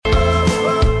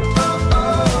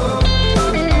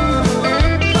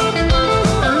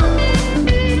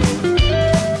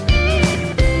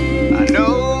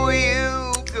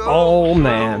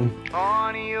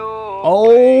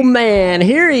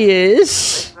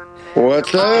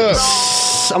What's up?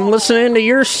 I'm listening to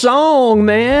your song,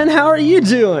 man. How are you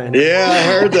doing? Yeah, I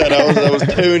heard that. I was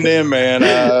tuned in, man.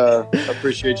 I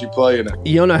appreciate you playing it.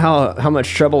 You don't know how much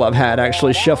trouble I've had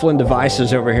actually shuffling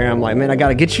devices over here. I'm like, man, I got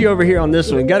to get you over here on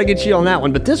this one. Got to get you on that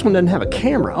one. But this one doesn't have a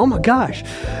camera. Oh, my gosh.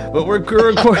 But we're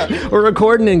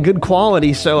recording in good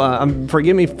quality. So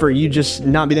forgive me for you just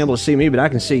not being able to see me, but I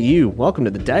can see you. Welcome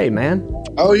to the day, man.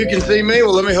 Oh, you can see me?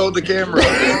 Well, let me hold the camera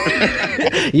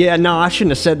up. Yeah, no, I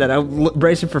shouldn't have said that. I'm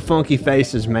bracing for funky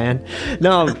faces, man.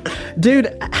 No,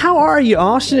 dude, how are you,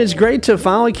 Austin? It's great to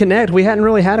finally connect. We hadn't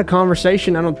really had a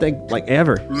conversation, I don't think, like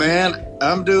ever. Man,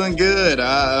 I'm doing good.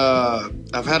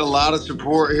 I've had a lot of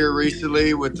support here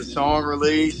recently with the song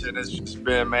release, and it's just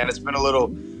been, man, it's been a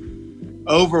little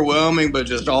overwhelming, but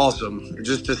just awesome.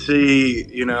 Just to see,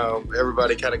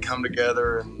 everybody kind of come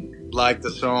together and like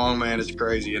the song, man, it's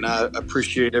crazy. And I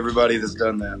appreciate everybody that's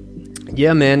done that.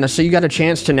 Yeah, man. So you got a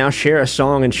chance to now share a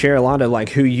song and share a lot of like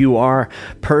who you are,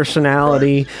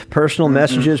 personality, right. Personal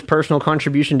messages, personal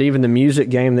contribution to even the music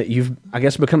game that you've, I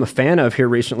guess, become a fan of here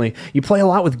recently. You play a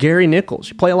lot with Gary Nichols.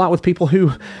 You play a lot with people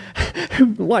who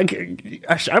like,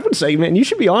 I would say, man, you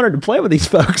should be honored to play with these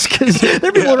folks because there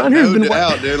are people around here who've been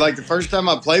out, dude. Like the first time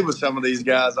I played with some of these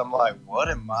guys, I'm like, what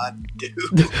am I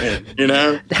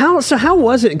doing? How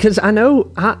was it? Because I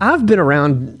know I've been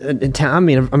around in town. I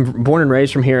mean, I'm born and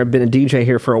raised from here. I've been a DJ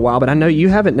here for a while, but I know you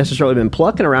haven't necessarily been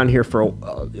plucking around here for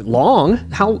long.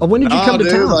 When did you come to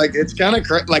town? Like it's kind of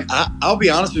crazy. Like I'll be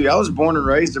honest with you, I was born and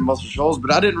raised in Muscle Shoals,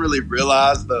 but I didn't really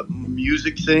realize the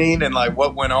music scene and like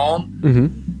what went on.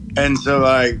 Mm-hmm. And so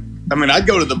like, I mean, I'd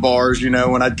go to the bars,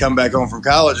 when I'd come back home from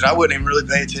college, and I wouldn't even really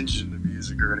pay attention to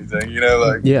music or anything,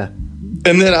 Yeah.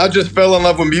 And then I just fell in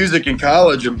love with music in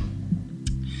college, and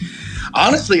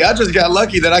honestly, I just got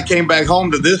lucky that I came back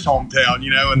home to this hometown,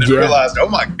 and then realized, oh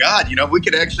my God, we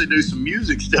could actually do some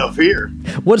music stuff here.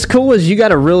 What's cool is you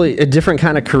got a different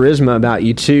kind of charisma about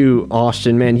you too,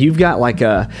 Austin, man. You've got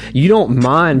you don't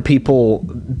mind people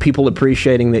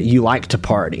appreciating that you like to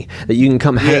party, that you can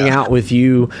come hang out with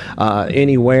you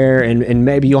anywhere, and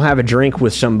maybe you'll have a drink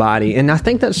with somebody. And I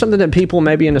think that's something that people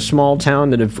maybe in a small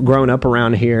town that have grown up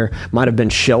around here might have been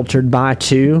sheltered by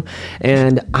too.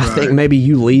 And I think maybe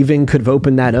you leaving could have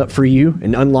opened that up for you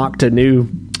and unlocked a new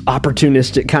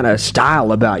opportunistic kind of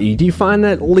style about you. Do you find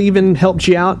that leaving helped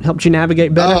you out, helped you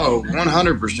navigate better? Oh,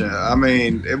 100%. I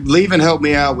mean, leaving helped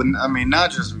me out with, not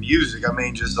just music. I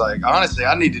mean, just like, honestly,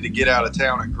 I needed to get out of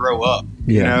town and grow up,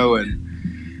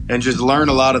 and just learn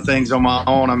a lot of things on my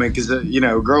own. I mean, because,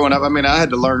 growing up, I mean, I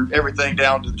had to learn everything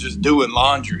down to just doing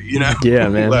laundry, Yeah,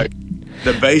 man. Like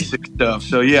the basic stuff.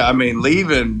 So, yeah, I mean,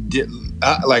 leaving,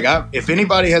 if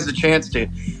anybody has a chance to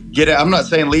get it, I'm not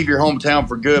saying leave your hometown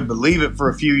for good, but leave it for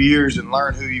a few years and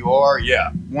learn who you are.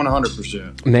 Yeah,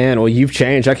 100%. Man, well, you've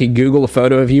changed. I could Google a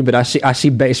photo of you, but I see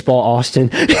baseball Austin.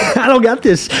 I don't got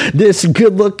this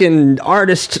good-looking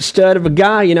artist stud of a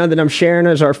guy, that I'm sharing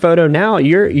as our photo now.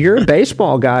 You're a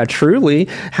baseball guy, truly.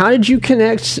 How did you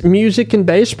connect music and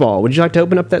baseball? Would you like to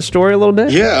open up that story a little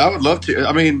bit? Yeah, I would love to.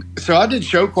 I mean, so I did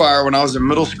show choir when I was in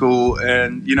middle school,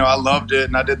 and I loved it,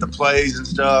 and I did the plays and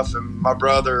stuff, and my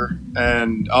brother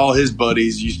and all his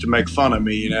buddies used to make fun of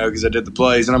me, because I did the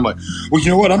plays, and I'm like, well, you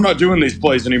know what? I'm not doing these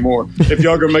plays anymore. If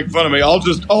y'all gonna make fun of me, I'll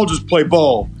just play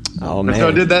ball. Oh man! And so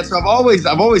I did that. So I've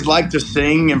always liked to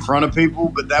sing in front of people,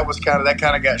 but that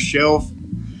kind of got shelved.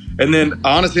 And then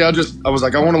honestly, I was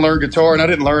like, I want to learn guitar, and I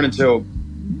didn't learn until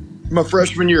my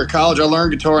freshman year of college. I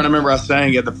learned guitar, and I remember I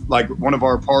sang at one of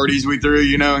our parties we threw,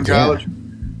 in college.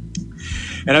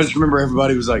 And I just remember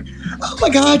everybody was like, oh my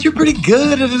God, you're pretty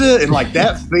good. And like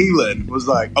that feeling was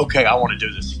like, okay, I want to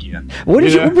do this again. What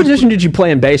position did you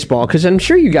play in baseball? Because I'm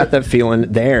sure you got that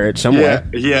feeling there at some way.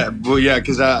 Yeah. Well, yeah,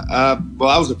 because I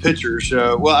was a pitcher.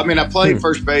 So, well, I mean, I played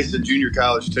first base in junior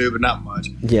college too, but not much.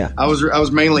 Yeah. I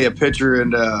was mainly a pitcher.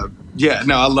 And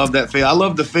I love that feeling. I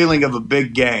love the feeling of a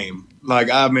big game.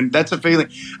 Like, I mean, that's a feeling.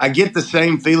 I get the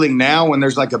same feeling now when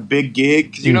there's like a big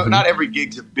gig. Because, not every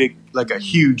gig's a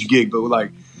huge gig. But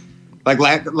like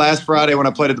last Friday when I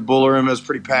played at the Bull Room, it was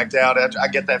pretty packed out. I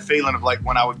get that feeling of like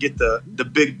when I would get the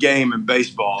big game in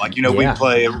baseball. Like, we'd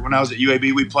play, when I was at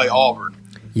UAB, we'd play Auburn.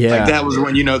 Yeah. Like that was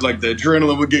when, like the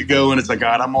adrenaline would get going. It's like,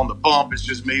 God, I'm on the bump. It's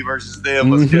just me versus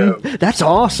them. Let's go. That's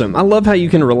awesome. I love how you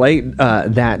can relate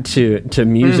that to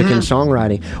music and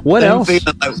songwriting. What else?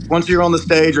 Feeling, like, once you're on the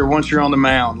stage or once you're on the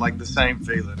mound, like the same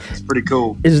feeling. It's pretty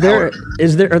cool. Are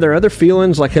there other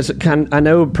feelings? Like, I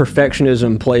know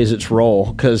perfectionism plays its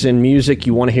role because in music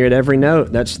you want to hear it every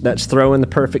note. That's throwing the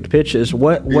perfect pitches.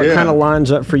 What kind of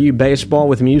lines up for you, baseball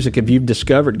with music, have you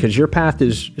discovered? Because your path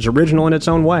is original in its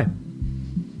own way.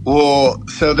 Well,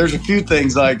 so there's a few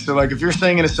things like if you're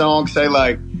singing a song, say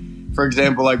like, for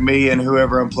example, like me and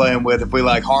whoever I'm playing with, if we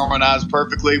like harmonize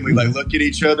perfectly and we like look at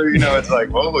each other, it's like,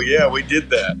 oh yeah, we did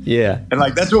that. Yeah. And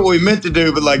like that's what we meant to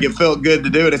do, but like it felt good to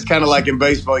do it. It's kind of like in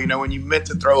baseball, when you meant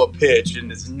to throw a pitch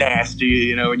and it's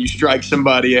nasty, and you strike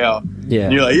somebody out. Yeah.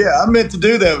 And you're like, yeah, I meant to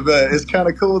do that, but it's kind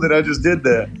of cool that I just did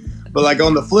that. But like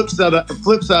on the flip side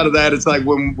of that, it's like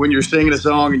when you're singing a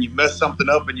song and you mess something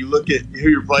up and you look at who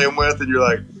you're playing with and you're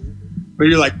like,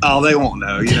 oh, they won't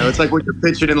know. It's like when you're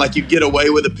pitching and like you get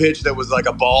away with a pitch that was like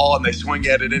a ball and they swing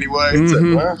at it anyway. It's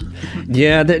like, well.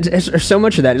 Yeah, there's so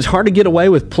much of that. It's hard to get away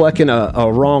with plucking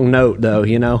a wrong note, though.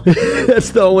 That's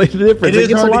the only difference.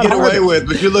 It is hard to get away with,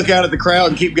 but you look out at the crowd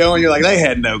and keep going. You're like, they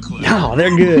had no clue. No,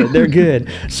 they're good. They're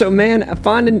good. So, man,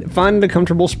 finding a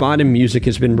comfortable spot in music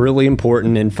has been really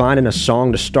important, and finding a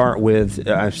song to start with,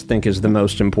 I think, is the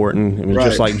most important. I mean, right.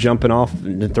 Just like jumping off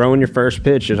and throwing your first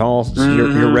pitch,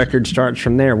 your record starts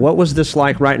from there. What was this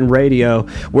like writing radio?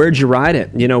 Where'd you write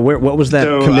it? What was that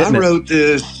commitment? I wrote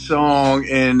this song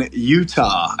in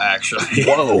Utah, actually.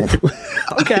 Whoa.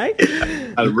 Okay.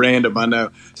 Random, I know.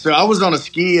 So I was on a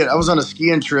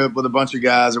skiing trip with a bunch of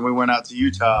guys, and we went out to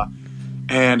Utah.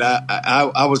 And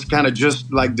I was kind of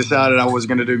just like decided I was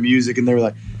going to do music, and they were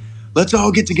like, "Let's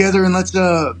all get together and let's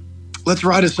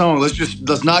write a song.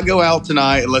 Let's not go out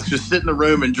tonight. Let's just sit in the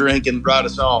room and drink and write a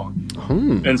song."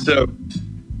 And so,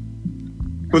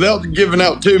 without giving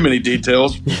out too many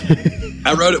details,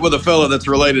 I wrote it with a fella that's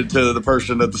related to the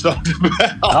person that the song's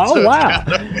about. Oh, so wow.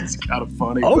 It's kind of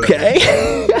funny. Okay.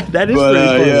 That is pretty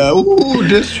funny. Yeah, ooh,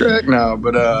 diss track now.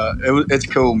 But it's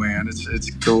cool, man.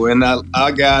 It's cool. And I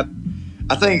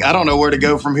don't know where to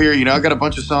go from here. I got a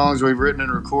bunch of songs we've written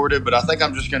and recorded, but I think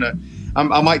I'm just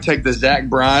I might take the Zach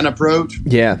Bryan approach.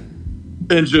 Yeah.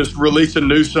 And just release a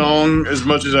new song as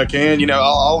much as I can.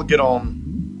 I'll get on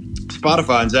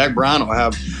Spotify and Zach Bryan will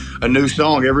have a new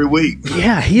song every week.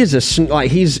 Yeah, he is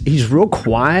he's real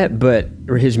quiet, but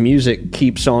his music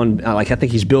keeps on. I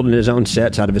think he's building his own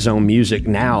sets out of his own music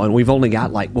now, and we've only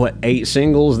got 8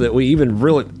 singles that we even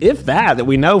really, if that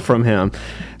we know from him.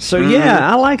 So yeah,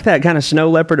 I like that kind of Snow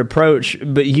Leopard approach.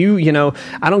 But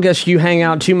I don't guess you hang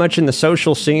out too much in the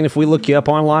social scene. If we look you up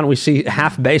online, we see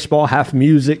half baseball, half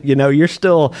music. You're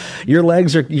still,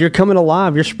 you're coming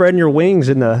alive. You're spreading your wings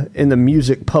in the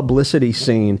music publicity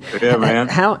scene. Yeah, man.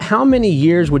 How many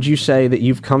years would you say that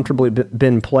you've comfortably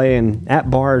been playing at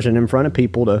bars and in front of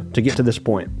people to get to this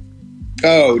point?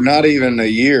 Oh, not even a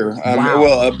year.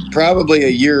 Wow. Probably a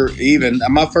year even.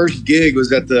 My first gig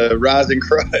was at the Rising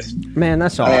Crust. Man,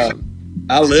 that's awesome.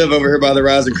 I live over here by the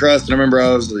Rising Crust, and I remember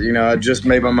I just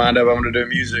made my mind up I wanted to do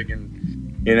music,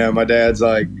 and my dad's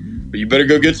like, "Well, you better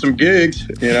go get some gigs."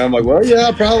 I'm like, "Well, yeah,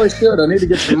 I probably should. I need to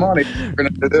get some money. We're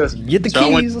gonna do this." Get the keys. I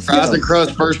went to Rising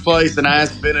Crust first place, and I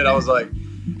asked Bennett. I was like,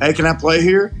 "Hey, can I play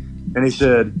here?" And he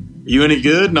said, "You any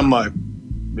good?" And I'm like,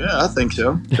 "Yeah, I think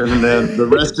so." And then the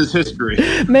rest is history.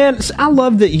 Man, I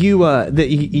love that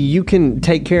you can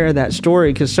take care of that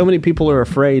story, because so many people are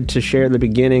afraid to share the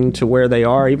beginning to where they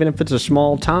are, even if it's a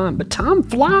small time. But time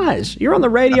flies. You're on the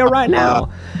radio right now.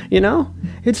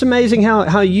 It's amazing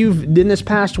how you've, in this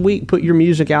past week, put your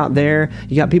music out there.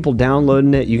 You got people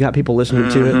downloading it. You got people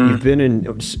listening to it. You've been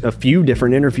in a few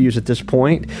different interviews at this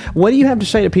point. What do you have to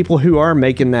say to people who are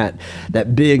making that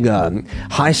big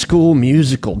high school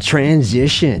musical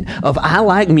transition of, I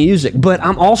like music, but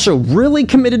I'm also really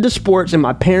committed to sports, and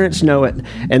my parents know it,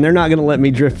 and they're not going to let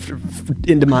me drift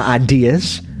into my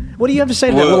ideas? What do you have to say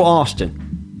to that little Austin?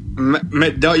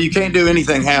 You can't do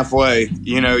anything halfway.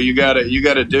 You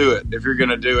gotta do it if you're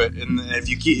gonna do it. And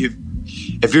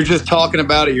if you're just talking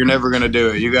about it, you're never gonna do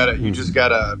it. You just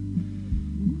gotta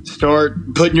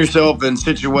start putting yourself in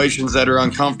situations that are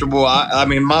uncomfortable.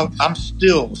 I'm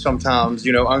still sometimes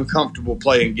uncomfortable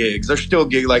playing gigs. There's still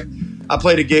gigs. Like, I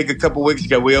played a gig a couple weeks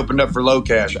ago. We opened up for Low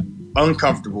Cash.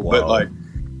 Uncomfortable. Whoa.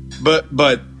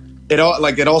 but it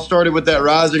all started with that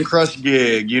Rising Crust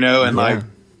gig,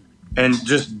 and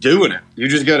just doing it. You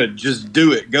just got to just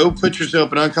do it. Go put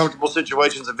yourself in uncomfortable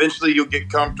situations. Eventually you'll get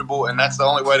comfortable, and that's the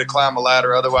only way to climb a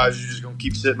ladder. Otherwise, you're just going to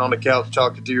keep sitting on the couch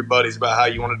talking to your buddies about how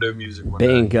you want to do music.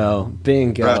 Bingo.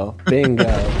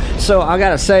 So I got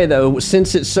to say, though,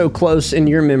 since it's so close in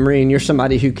your memory, and you're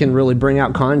somebody who can really bring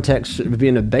out context,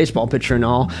 being a baseball pitcher and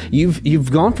all,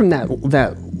 you've gone from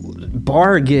that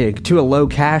bar gig to a Low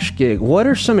Cash gig. What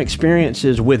are some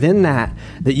experiences within that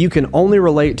you can only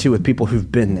relate to with people who've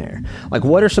been there? Like,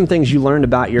 what are some things you learned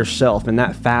about yourself in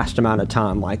that fast amount of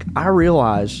time? Like, I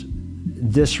realize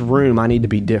this room, I need to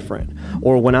be different.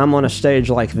 Or when I'm on a stage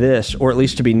like this, or at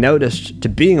least to be noticed to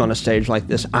being on a stage like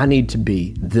this, I need to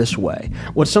be this way.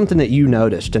 What's something that you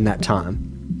noticed in that time?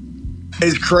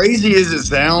 As crazy as it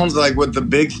sounds, like with the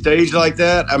big stage like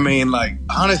that, I mean, like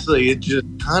honestly, it just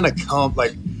kind of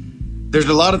like there's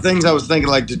a lot of things I was thinking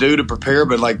like to do to prepare,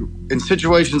 but like in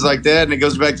situations like that, and it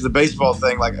goes back to the baseball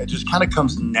thing, like it just kind of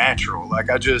comes natural. Like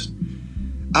I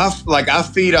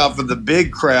feed off of the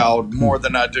big crowd more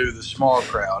than I do the small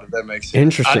crowd, if that makes sense.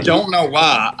 Interesting. I don't know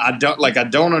why. I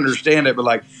don't understand it, but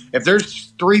like if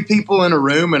there's 3 people in a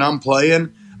room and I'm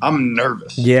playing, I'm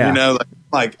nervous. Yeah. You know,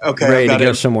 like okay, ready to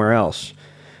go somewhere else.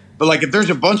 But like if there's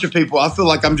a bunch of people, I feel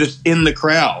like I'm just in the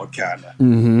crowd, kind of.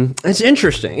 Mm-hmm. It's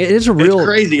interesting. It is it's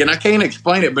crazy, and I can't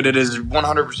explain it, but it is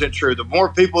 100% true. The more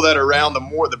people that are around,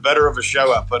 the better of a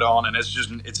show I put on, and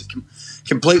it's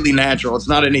completely natural. It's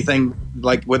not anything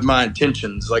like with my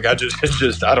intentions. Like it's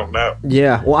just I don't know.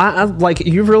 Yeah. Well, I like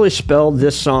you've really spelled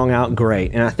this song out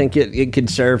great, and I think it could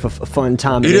serve a fun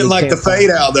time. You didn't like the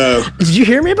fade out though. Did you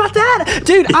hear me about that,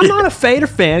 dude? I'm not a fader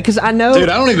fan because I know. Dude,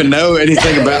 I don't even know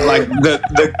anything about like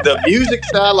the music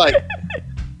style, like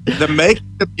the making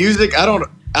of music.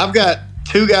 I've got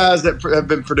 2 guys that have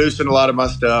been producing a lot of my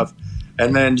stuff,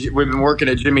 and then we've been working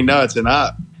at Jimmy Nuts, and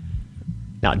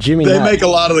now Jimmy they Nuts, make a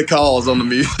lot of the calls on the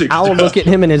music. I will look at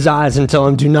him in his eyes and tell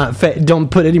him, don't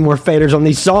put any more faders on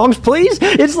these songs, please.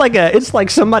 It's like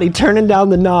somebody turning down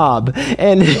the knob,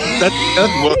 and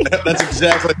that's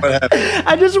exactly what happened.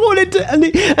 I just wanted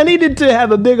to. I needed to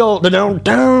have a big old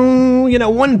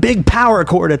one big power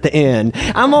chord at the end.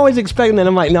 I'm always expecting that.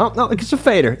 I'm like, no, it's a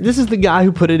fader. This is the guy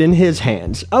who put it in his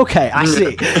hands. Okay, I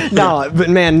see. No, but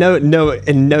man,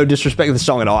 no disrespect to the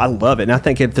song at all. I love it, and I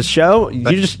think at the show, you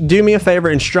just do me a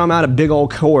favor and strum out a big old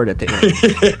chord at the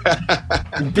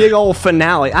end. Big old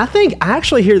finale. I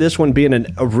actually hear this one being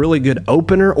a really good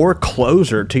opener or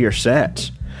closer to your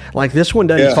sets. Like this one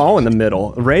doesn't fall in the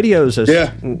middle. Radio's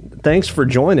thanks for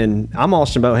joining. I'm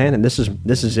Austin Bohannon.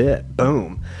 This is it.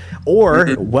 Boom.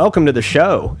 Or welcome to the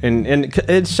show. And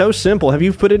it's so simple. Have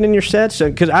you put it in your sets?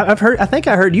 Because I think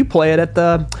I heard you play it at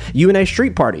the UNA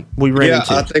Street Party we ran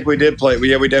into. I think we did play it.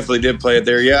 Yeah, we definitely did play it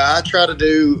there. Yeah, I try to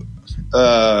do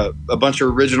a bunch of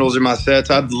originals in my sets.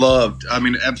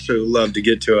 Absolutely love to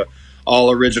get to a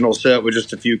all original set with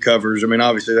just a few covers. I mean,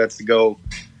 obviously that's the goal.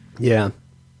 Yeah.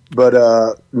 But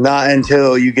not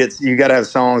until you got to have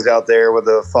songs out there with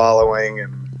a following.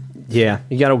 And yeah,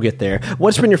 you got to get there.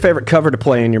 What's been your favorite cover to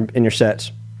play in your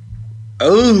sets?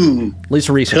 Oh, at least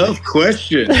recently. Tough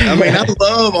question. I mean, I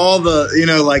love all the,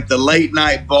 like the late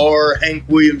night bar, Hank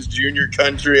Williams Jr.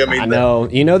 country. I mean, I know.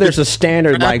 There's a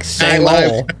standard like same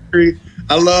old. Country.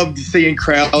 I love seeing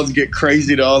crowds get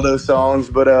crazy to all those songs,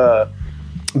 but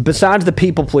besides the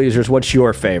people pleasers, what's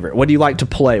your favorite? What do you like to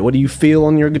play? What do you feel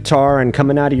on your guitar and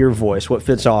coming out of your voice? What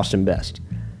fits Austin best?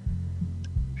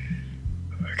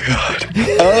 God.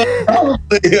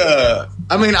 Probably, I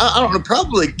don't know.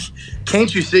 Probably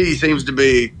Can't You See seems to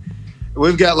be.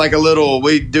 We've got like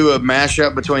we do a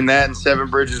mashup between that and Seven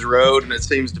Bridges Road, and it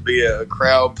seems to be a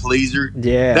crowd pleaser.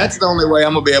 Yeah. That's the only way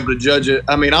I'm going to be able to judge it.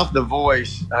 I mean, off the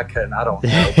voice, I don't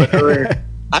know. But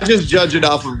I just judge it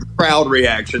off of crowd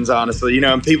reactions, honestly,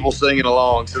 and people singing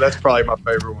along. So that's probably my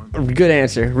favorite one. Good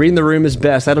answer. Reading the room is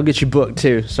best. That'll get you booked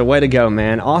too. So way to go,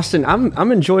 man. Austin, I'm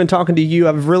enjoying talking to you.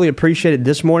 I've really appreciated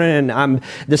this morning, and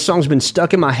this song's been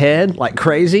stuck in my head like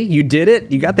crazy. You did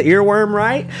it. You got the earworm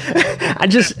right.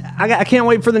 I can't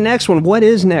wait for the next one. What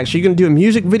is next? Are you going to do a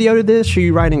music video to this? Are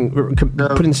you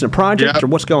putting this in a project, or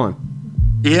what's going on?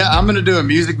 Yeah, I'm going to do a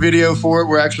music video for it.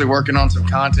 We're actually working on some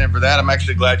content for that. I'm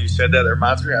actually glad you said that. That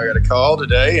reminds me, I got a call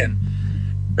today and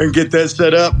get that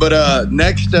set up. But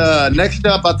next up,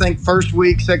 I think second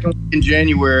week in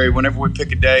January, whenever we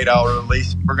pick a date,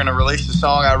 we're going to release a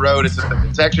song I wrote.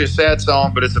 It's actually a sad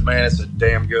song, but it's a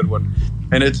damn good one.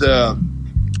 And it's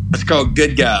called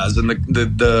Good Guys. And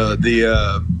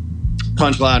the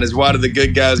punchline is, why do the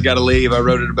good guys got to leave? I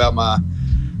wrote it about my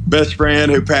best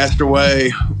friend who passed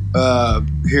away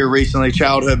here recently,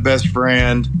 childhood best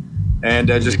friend, and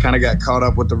just kind of got caught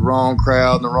up with the wrong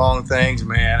crowd and the wrong things,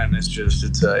 man. And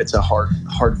it's a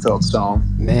heartfelt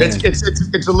song. Man.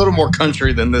 It's a little more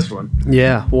country than this one.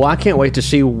 Yeah. Well, I can't wait to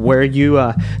see where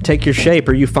you take your shape.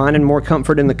 Are you finding more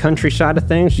comfort in the country side of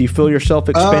things? Do you feel yourself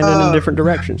expanding in different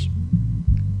directions?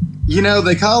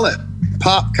 They call it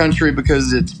pop country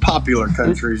because it's popular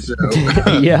country. So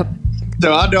yep.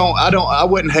 So I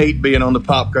wouldn't hate being on the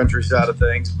pop country side of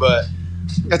things, but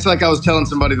it's like I was telling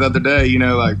somebody the other day,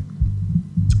 like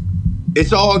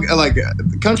it's all like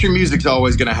country music's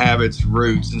always going to have its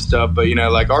roots and stuff. But,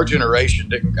 like our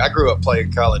generation I grew up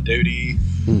playing Call of Duty,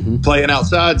 playing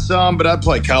outside some, but I'd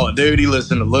play Call of Duty,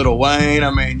 listen to Lil Wayne.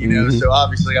 I mean, so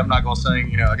obviously I'm not going to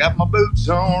sing, I got my boots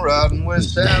on riding with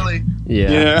Sally.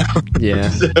 Yeah. Yeah.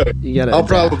 So You gotta I'll adapt.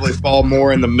 probably fall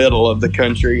more in the middle of the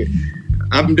country.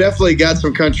 I've definitely got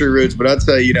some country roots, but I'd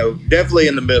say, definitely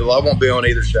in the middle. I won't be on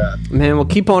either side. Man, well,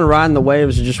 keep on riding the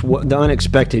waves of just the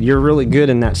unexpected. You're really good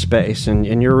in that space,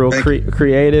 and you're real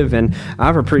creative, and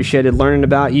I've appreciated learning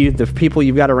about you. The people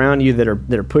you've got around you that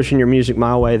are pushing your music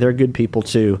my way, they're good people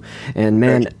too. And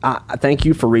man, I thank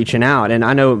you for reaching out. And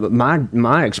I know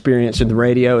my experience in the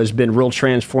radio has been real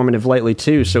transformative lately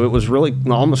too, so it was really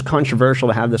almost controversial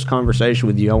to have this conversation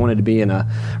with you. I wanted to be in a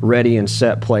ready and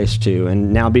set place too,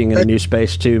 and now being in a new space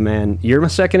too, man. You're my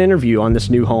second interview on this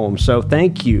new home, so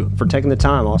thank you for taking the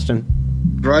time, Austin.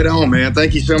 Right on, man.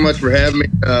 Thank you so much for having me.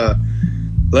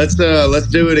 Let's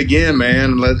do it again,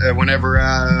 man. Whenever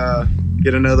I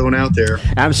get another one out there.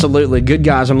 Absolutely. Good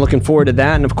guys. I'm looking forward to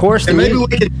that. And of course, maybe we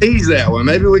can tease that one.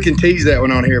 Maybe we can tease that one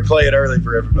on here. Play it early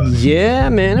for everybody. Yeah,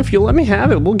 man. If you let me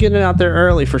have it, we'll get it out there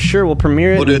early for sure. We'll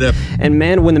premiere it. We'll do that. And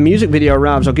man, when the music video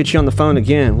arrives, I'll get you on the phone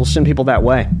again. We'll send people that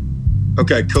way.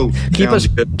 Okay, cool.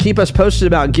 Keep us posted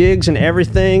about gigs and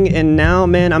everything. And now,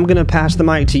 man, I'm gonna pass the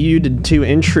mic to you to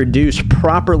introduce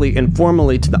properly and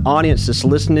formally to the audience that's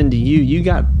listening to you. You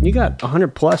got 100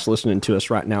 plus listening to us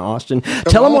right now, Austin.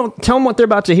 Tell them what they're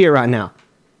about to hear right now.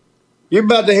 You're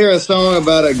about to hear a song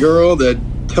about a girl that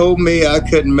told me I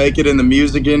couldn't make it in the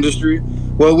music industry.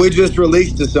 Well, we just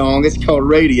released a song. It's called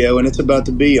Radio, and it's about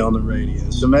to be on the radio.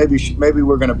 So maybe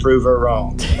we're going to prove her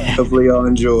wrong. Hopefully y'all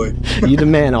enjoy. You the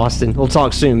man, Austin. We'll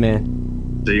talk soon,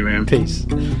 man. See you, man. Peace.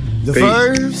 The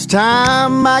first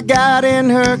time I got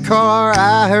in her car,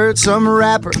 I heard some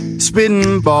rapper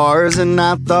spitting bars, and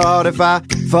I thought if I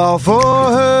fall for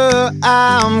her,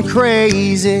 I'm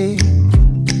crazy.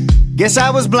 Guess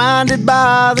I was blinded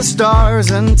by the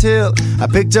stars until I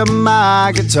picked up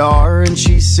my guitar and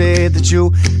she said that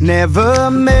you'll never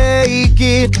make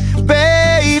it,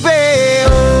 baby.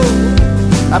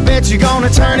 Oh, I bet you're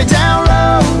gonna turn it down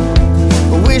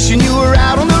low, wishing you were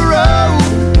out on the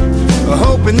road,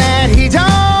 hoping that he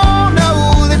don't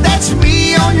know that that's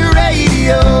me on your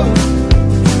radio.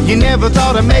 You never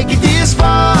thought I'd make it this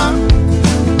far.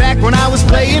 Back when I was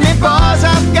playing at bars,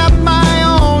 I've got my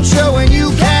own show and you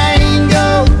can't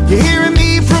go. You're hearing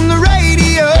me from the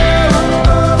radio.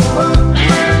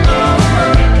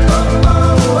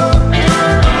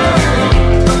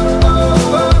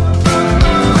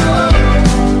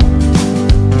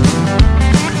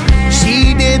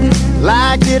 She didn't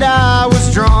like that I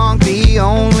was drunk the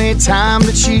only time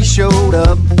that she showed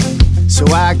up, so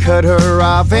I cut her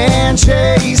off and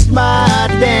chased my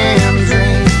damn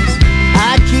dreams.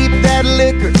 I keep that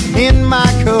liquor in my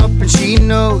cup and she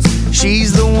knows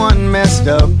she's the one messed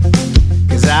up,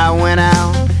 'cause I went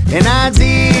out and I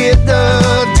did the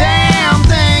damn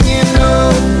thing, you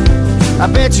know. I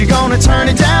bet you're gonna turn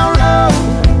it down low,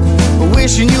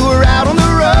 wishing you were out on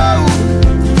the road,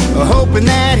 hoping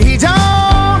that he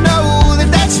don't know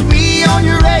that that's me on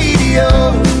your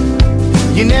radio.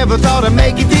 You never thought I'd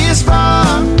make it this far.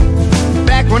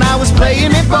 Back when I was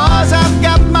playing at bars, I've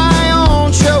got my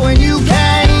own show and you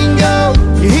can't go.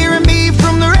 You're hearing me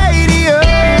from the radio.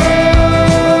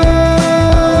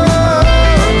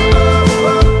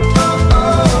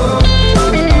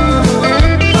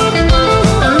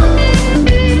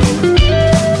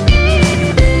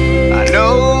 I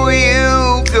know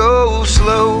you go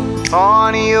slow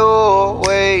on your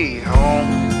way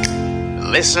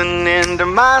home, listening to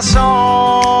my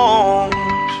songs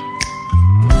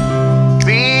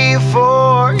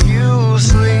before you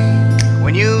sleep.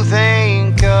 When you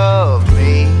think of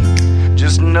me,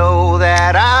 just know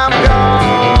that I'm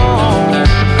gone.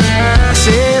 I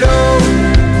said, oh,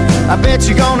 I bet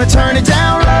you're gonna turn it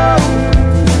down low,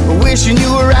 wishing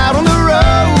you were out on the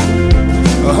road,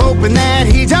 hoping that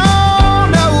he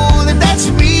don't know that that's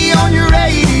me on your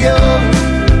radio.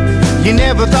 You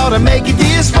never thought I'd make it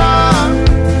this far.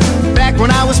 Back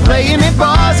when I was playing at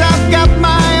bars, I've got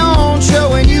my own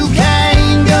show and you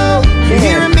can't go. You're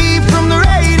hearing me from the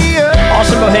radio.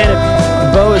 Austin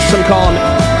Bohannon, Bo as some call him,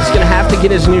 he's going to have to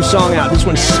get his new song out. This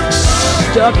one's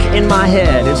stuck in my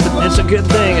head. It's a good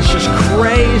thing. It's just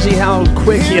crazy how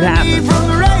quick it happened. From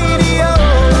the radio.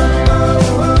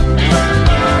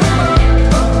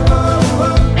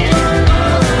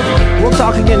 We'll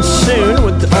talk again soon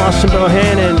with Austin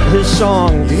Bohannon. His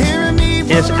song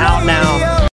is out now